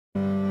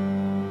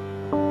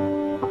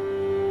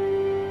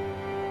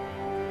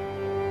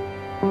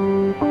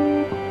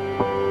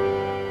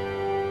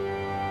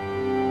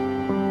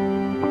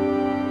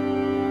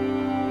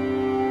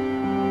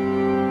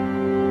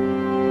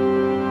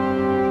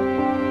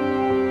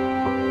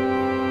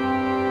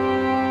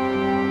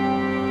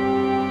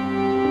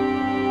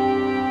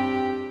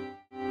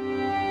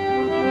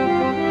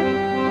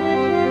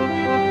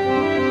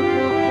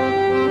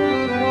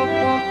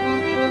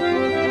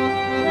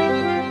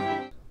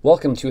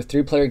Welcome to a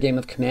 3-player game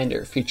of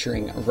Commander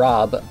featuring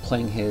Rob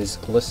playing his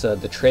Glissa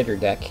the Traitor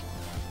deck,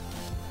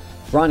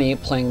 Ronny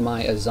playing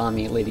my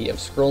Azami Lady of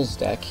Scrolls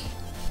deck,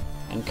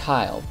 and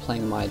Kyle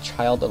playing my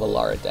Child of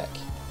Alara deck.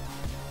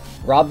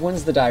 Rob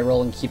wins the die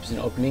roll and keeps an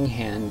opening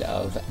hand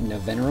of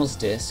Neveneral's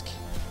Disc,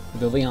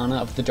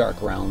 Liliana of the Dark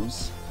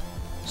Realms,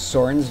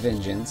 Sorin's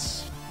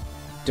Vengeance,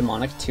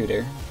 Demonic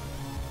Tutor,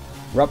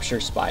 Rupture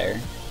Spire,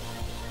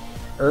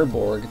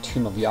 Urborg,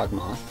 Tomb of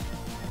Yawgmoth,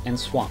 and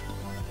Swamp.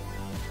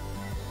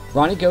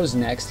 Ronny goes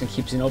next and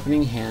keeps an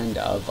opening hand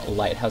of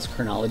Lighthouse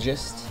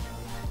Chronologist,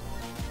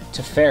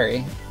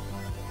 Teferi,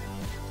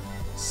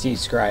 Sea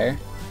Scryer,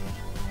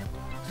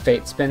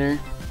 Fate Spinner,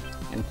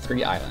 and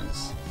 3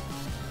 islands.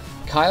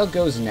 Kyle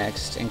goes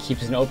next and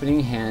keeps an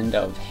opening hand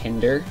of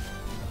Hinder,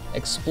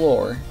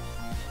 Explore,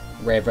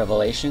 Ray of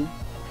Revelation,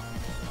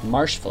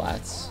 Marsh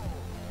Flats,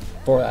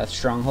 Forlath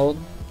Stronghold,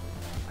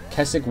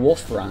 Kessig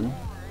Wolf Run,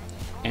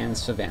 and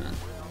Savannah.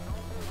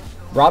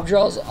 Rob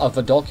draws a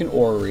Vidalcan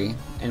Orrery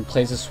and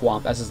plays a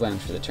Swamp as his land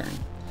for the turn.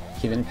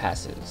 He then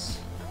passes.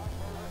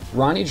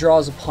 Ronny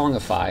draws a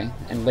Pongify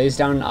and lays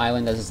down an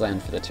island as his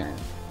land for the turn.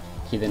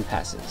 He then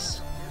passes.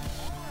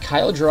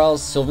 Kyle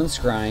draws Sylvan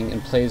Scrying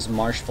and plays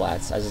Marsh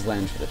Flats as his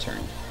land for the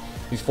turn.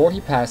 Before he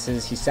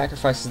passes, he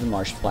sacrifices the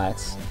Marsh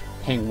Flats,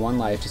 paying 1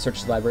 life to search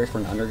his library for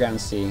an Underground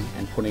Sea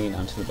and putting it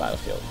onto the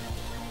battlefield.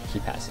 He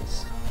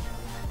passes.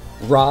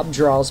 Rob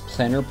draws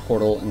Planar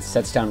Portal and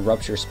sets down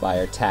Rupture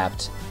Spire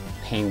tapped,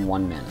 paying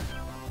 1 mana.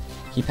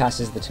 He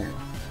passes the turn.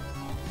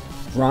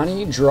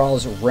 Ronny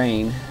draws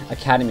Rain,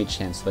 Academy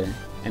Chancellor,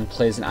 and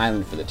plays an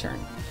island for the turn.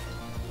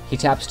 He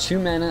taps 2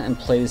 mana and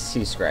plays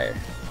Sea Scryer.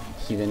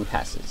 He then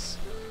passes.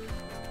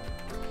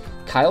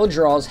 Kyle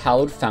draws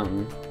Hallowed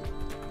Fountain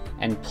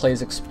and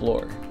plays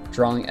Explore,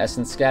 drawing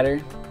Essence Scatter,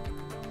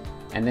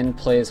 and then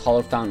plays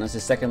Hallowed Fountain as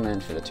his second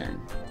land for the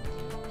turn.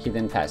 He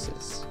then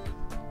passes.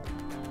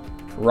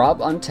 Rob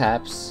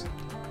untaps,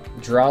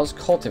 draws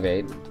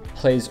Cultivate,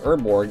 plays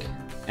Urborg,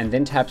 and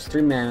then taps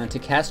 3 mana to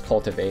cast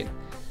Cultivate,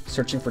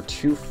 searching for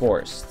 2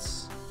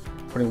 forests,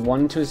 putting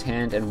 1 into his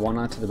hand and 1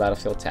 onto the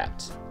battlefield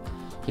tapped.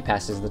 He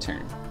passes the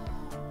turn.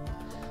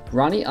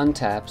 Ronny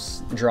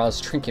untaps,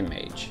 draws Trinket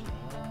Mage.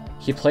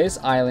 He plays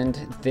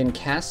Island, then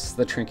casts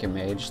the Trinket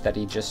Mage that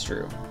he just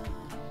drew,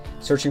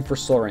 searching for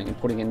Soul Ring and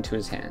putting it into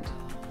his hand.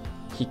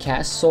 He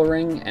casts Soul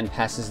Ring and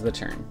passes the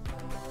turn.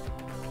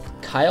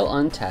 Kyle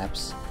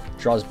untaps,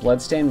 draws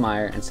Bloodstained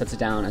Mire and sets it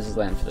down as his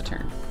land for the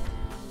turn.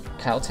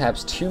 Kyle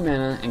taps 2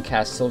 mana and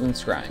casts Sylvan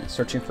Scrying,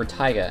 searching for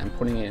Taiga and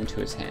putting it into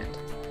his hand.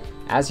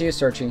 As he is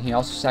searching, he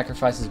also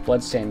sacrifices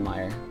Bloodstained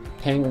Mire,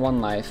 paying 1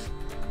 life,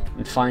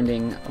 and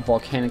finding a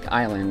Volcanic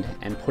Island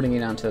and putting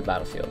it onto the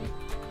battlefield.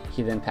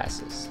 He then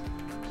passes.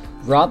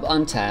 Rob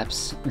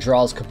untaps,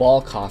 draws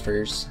Cabal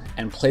Coffers,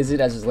 and plays it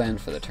as his land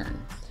for the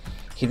turn.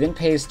 He then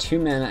pays 2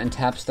 mana and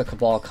taps the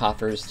Cabal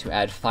Coffers to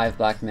add 5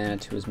 black mana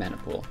to his mana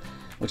pool,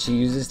 which he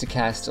uses to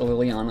cast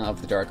Liliana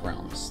of the Dark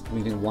Realms,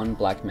 leaving 1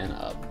 black mana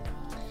up.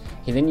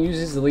 He then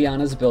uses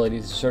Liliana's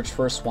ability to search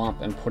for a swamp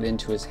and put it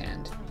into his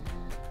hand.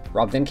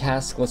 Rob then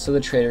casts Glissa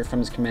the Traitor from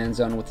his command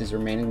zone with his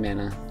remaining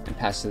mana and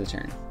passes the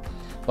turn.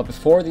 But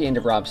before the end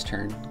of Rob's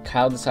turn,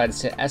 Kyle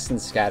decides to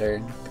Essence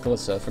Scatter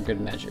Glissa for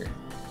good measure.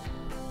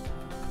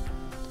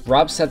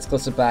 Rob sets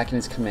Glissa back in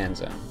his command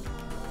zone.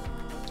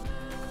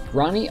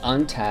 Ronny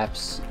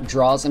untaps,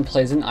 draws and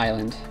plays an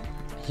island.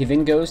 He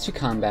then goes to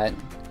combat,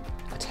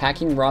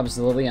 attacking Rob's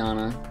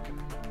Liliana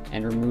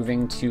and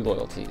removing 2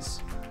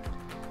 loyalties.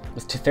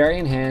 With Teferi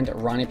in hand,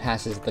 Ronny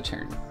passes the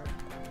turn.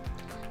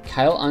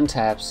 Kyle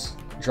untaps,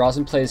 draws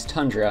and plays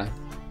Tundra,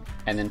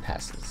 and then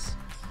passes.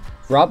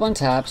 Rob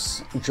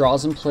untaps,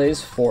 draws and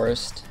plays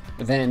Forest,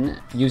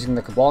 then, using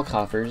the Cabal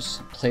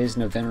Coffers, plays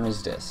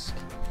Neveneral's Disc,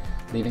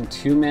 leaving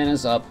 2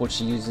 manas up which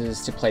he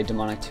uses to play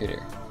Demonic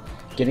Tutor,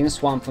 getting a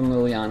Swamp from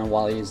Liliana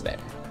while he is there.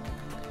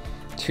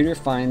 Tutor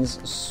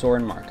finds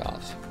Sorin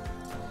Markov.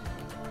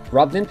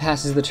 Rob then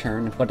passes the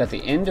turn, but at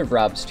the end of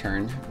Rob's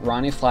turn,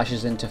 Ronny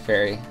flashes into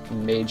Teferi,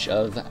 Mage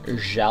of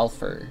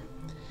Jalfur.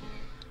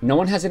 No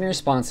one has any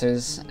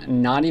responses,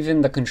 not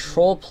even the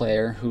control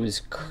player who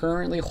is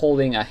currently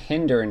holding a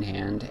Hinder in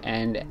hand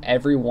and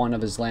every one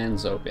of his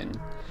lands open.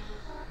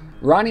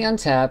 Ronny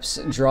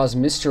untaps, draws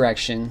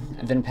Misdirection,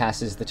 and then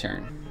passes the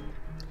turn.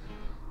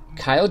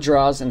 Kyle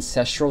draws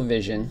Ancestral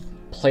Vision,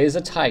 plays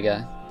a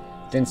Taiga,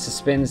 then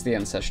suspends the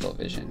Ancestral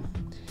Vision.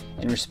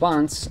 In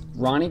response,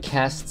 Ronny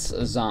casts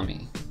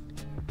Azami,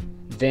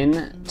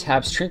 then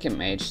taps Trinket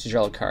Mage to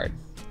draw a card.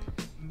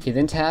 He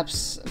then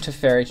taps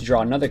Teferi to draw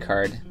another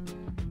card.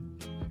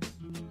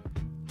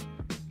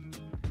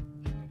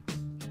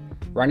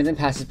 Ronny then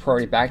passes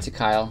priority back to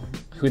Kyle,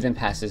 who then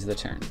passes the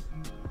turn.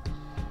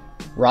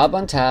 Rob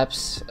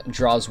untaps,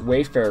 draws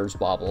Wayfarer's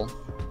Bauble,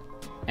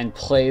 and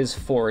plays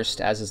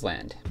Forest as his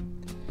land.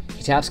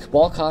 He taps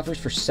Cabal Coffers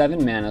for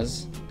 7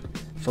 manas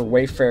for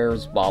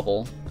Wayfarer's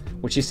Bauble,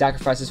 which he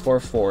sacrifices for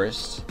a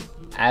forest,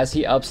 as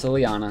he ups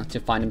Liliana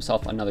to find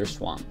himself another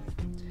swamp.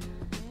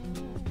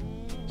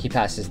 He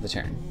passes the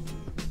turn.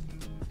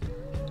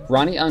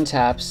 Ronny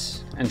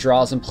untaps and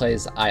draws and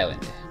plays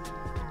Island.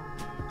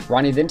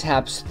 Ronny then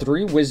taps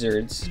 3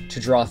 wizards to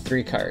draw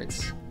 3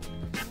 cards.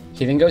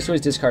 He then goes to his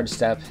discard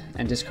step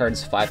and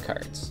discards 5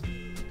 cards.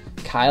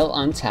 Kyle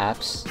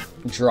untaps,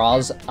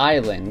 draws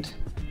Island,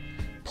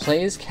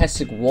 plays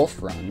Kessig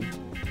Wolf Run,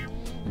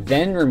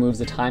 then removes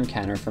the time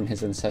counter from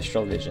his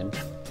Ancestral Vision.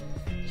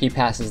 He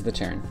passes the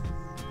turn.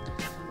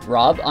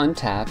 Rob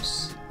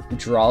untaps,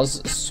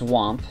 draws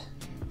Swamp,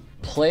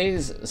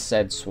 plays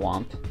said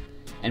Swamp,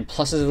 and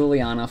pluses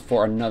Liliana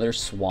for another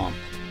Swamp.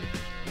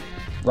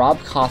 Rob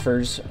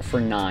coffers for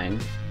 9,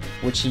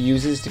 which he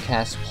uses to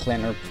cast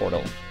Planar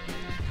Portal.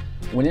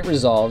 When it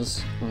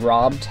resolves,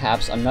 Rob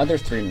taps another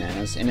 3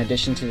 manas in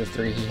addition to the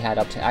 3 he had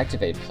up to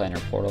activate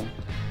Planar Portal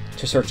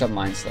to search up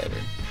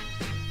Mindslaver.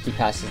 He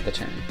passes the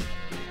turn.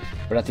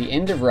 But at the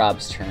end of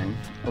Rob's turn,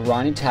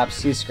 Ronny taps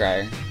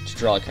Seascryer to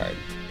draw a card.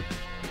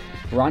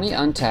 Ronny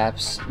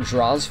untaps,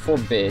 draws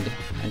Forbid,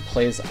 and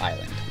plays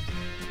Island.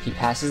 He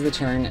passes the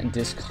turn,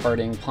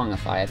 discarding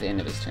Pongify at the end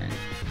of his turn.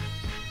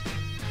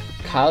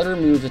 Kyle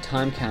removes a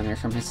time counter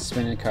from his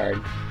suspended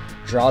card,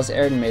 draws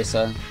Arid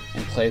Mesa,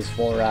 and plays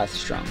Volrath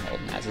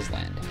Stronghold as his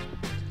land.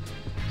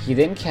 He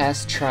then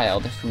casts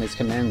Child from his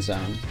command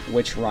zone,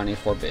 which Ronny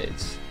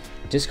forbids,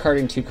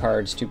 discarding 2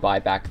 cards to buy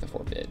back the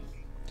forbid.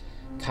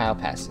 Kyle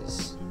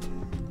passes.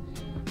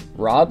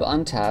 Rob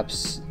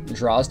untaps,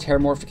 draws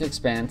Terramorphic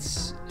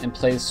Expanse, and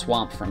plays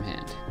Swamp from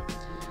hand.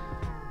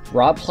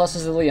 Rob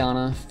pluses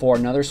Liliana for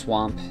another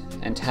Swamp,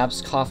 and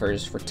taps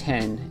Coffers for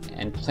 10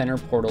 and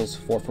Planar Portals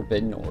for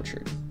Forbidden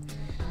Orchard.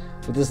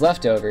 With his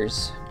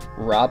leftovers,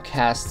 Rob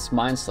casts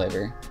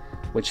Mindslaver,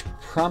 which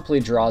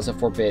promptly draws a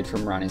Forbid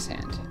from Ronny's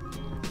hand.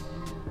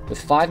 With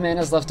 5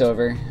 manas left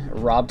over,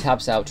 Rob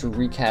taps out to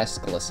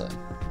recast Glissa.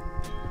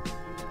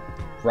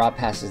 Rob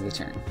passes the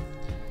turn.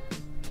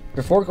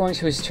 Before going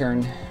to his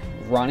turn,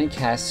 Ronny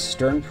casts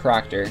Stern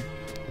Proctor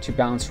to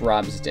bounce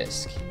Rob's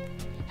disc.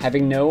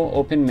 Having no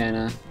open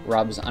mana,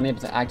 Rob is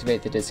unable to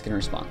activate the disc in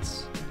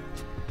response.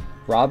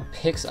 Rob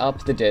picks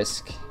up the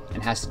disc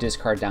and has to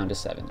discard down to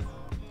 7.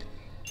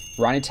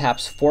 Ronny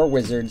taps 4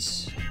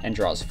 wizards and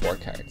draws 4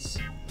 cards.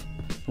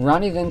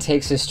 Ronny then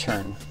takes his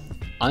turn,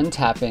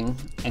 untapping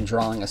and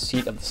drawing a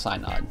Seat of the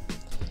Synod.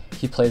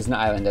 He plays an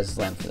island as his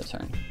land for the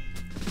turn.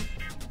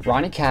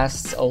 Ronny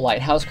casts a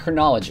Lighthouse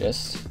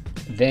Chronologist,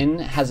 then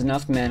has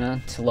enough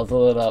mana to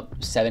level it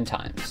up 7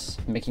 times,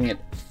 making it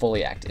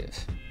fully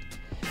active.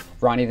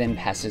 Ronny then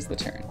passes the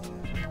turn.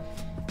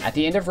 At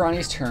the end of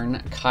Ronny's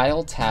turn,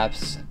 Kyle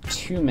taps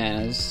 2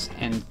 manas,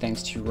 and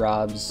thanks to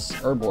Rob's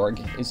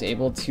Urborg, is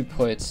able to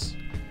put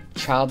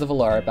Child of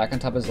Alara back on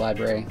top of his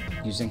library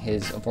using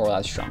his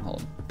Vorlath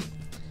Stronghold.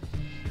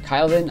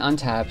 Kyle then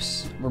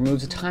untaps,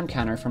 removes a time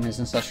counter from his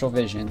Ancestral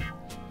Vision,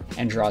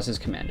 and draws his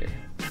commander.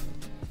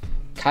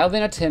 Kyle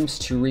then attempts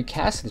to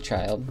recast the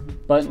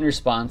child, but in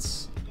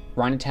response,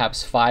 Ronny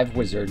taps 5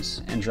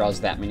 wizards and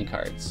draws that many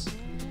cards.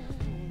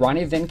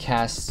 Ronny then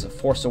casts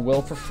Force of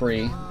Will for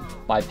free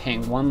by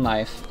paying 1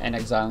 life and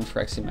exiling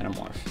Phyrexian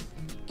Metamorph,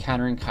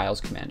 countering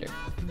Kyle's commander.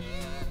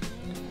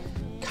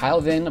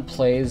 Kyle then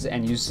plays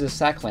and uses a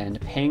sack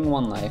land, paying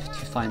 1 life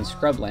to find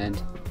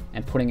Scrubland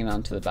and putting it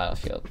onto the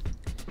battlefield.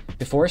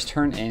 Before his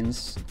turn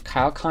ends,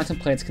 Kyle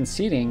contemplates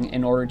conceding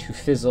in order to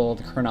fizzle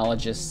the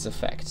Chronologist's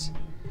effect,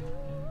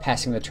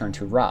 passing the turn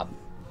to Rob.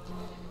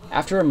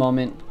 After a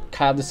moment,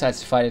 Kyle decides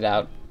to fight it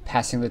out,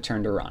 passing the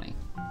turn to Ronny.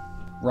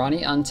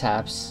 Ronny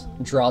untaps,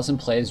 draws and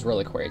plays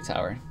Reliquary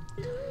Tower.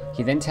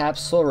 He then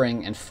taps Soul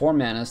Ring and 4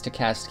 manas to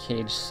cast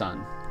Caged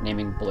Sun,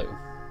 naming Blue.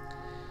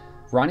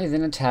 Ronny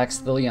then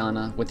attacks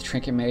Liliana with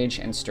Trinket Mage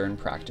and Stern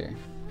Proctor.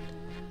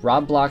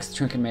 Rob blocks the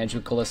Trinket Mage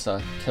with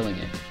Glissa, killing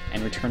it,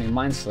 and returning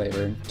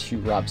Mindslaver to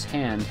Rob's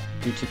hand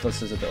due to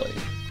Glissa's ability.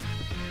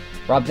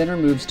 Rob then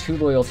removes 2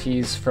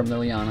 loyalties from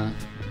Liliana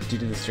due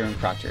to the Stern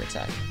Proctor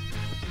attack.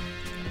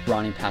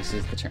 Ronny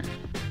passes the turn.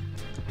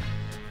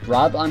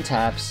 Rob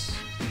untaps,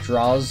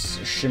 draws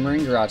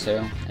Shimmering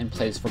Grotto, and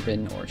plays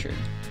Forbidden Orchard.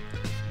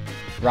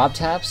 Rob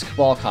taps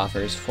Cabal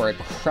Coffers for a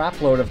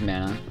crap load of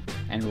mana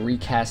and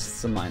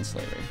recasts the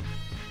Mindslaver.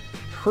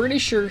 Pretty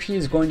sure he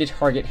is going to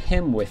target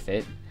him with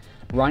it.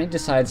 Ronny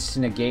decides to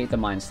negate the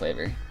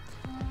Mindslaver.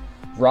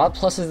 Rob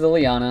pluses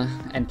Liliana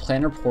and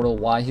Planar Portal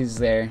while he's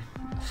there,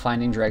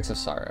 finding Dregs of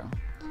Sorrow.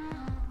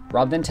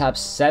 Rob then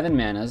taps 7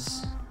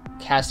 manas,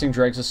 casting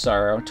Dregs of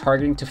Sorrow,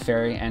 targeting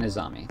Teferi and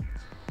Azami.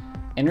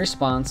 In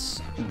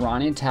response,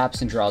 Ronny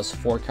taps and draws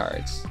 4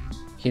 cards.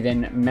 He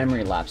then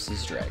memory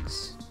lapses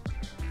Dregs.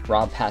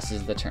 Rob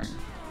passes the turn.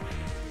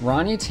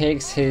 Ronny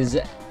takes his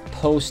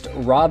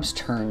post-Rob's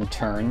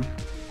turn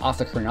off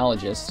the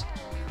Chronologist,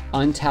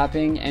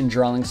 untapping and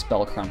drawing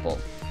Spell Crumple.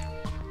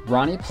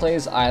 Ronny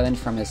plays Island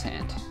from his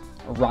hand.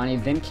 Ronny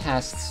then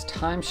casts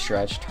Time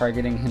Stretch,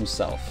 targeting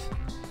himself.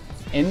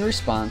 In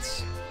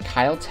response,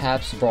 Kyle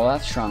taps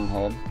Vorlath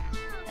Stronghold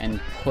and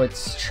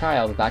puts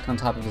Child back on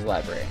top of his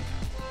library.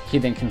 He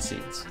then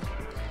concedes.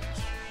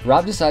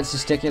 Rob decides to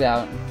stick it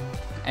out,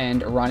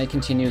 and Ronny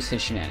continues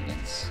his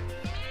shenanigans.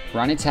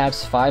 Ronny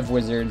taps 5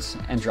 wizards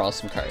and draws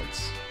some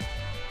cards.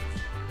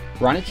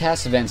 Ronny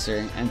casts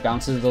Venser and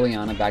bounces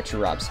Liliana back to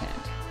Rob's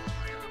hand.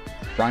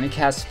 Ronny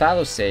casts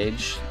Fallow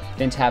Sage,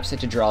 then taps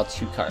it to draw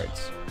 2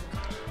 cards.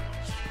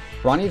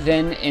 Ronny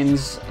then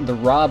ends the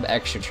Rob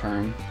extra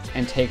turn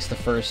and takes the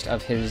first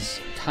of his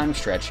Time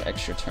Stretch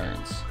extra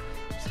turns,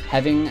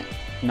 having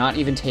not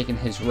even taken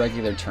his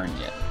regular turn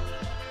yet.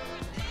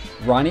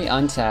 Ronny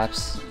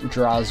untaps,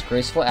 draws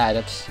Graceful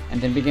Adept,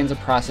 and then begins a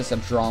process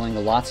of drawing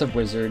lots of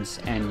wizards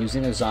and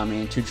using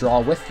Azami to draw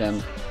with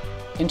them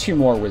into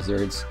more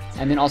wizards,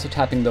 and then also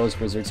tapping those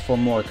wizards for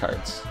more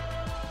cards.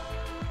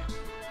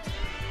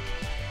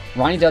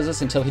 Ronny does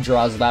this until he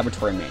draws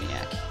Laboratory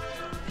Maniac.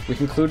 We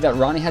conclude that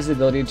Ronny has the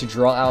ability to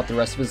draw out the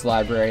rest of his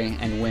library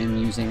and win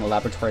using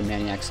Laboratory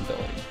Maniac's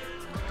ability,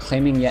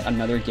 claiming yet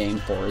another game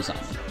for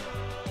Azami.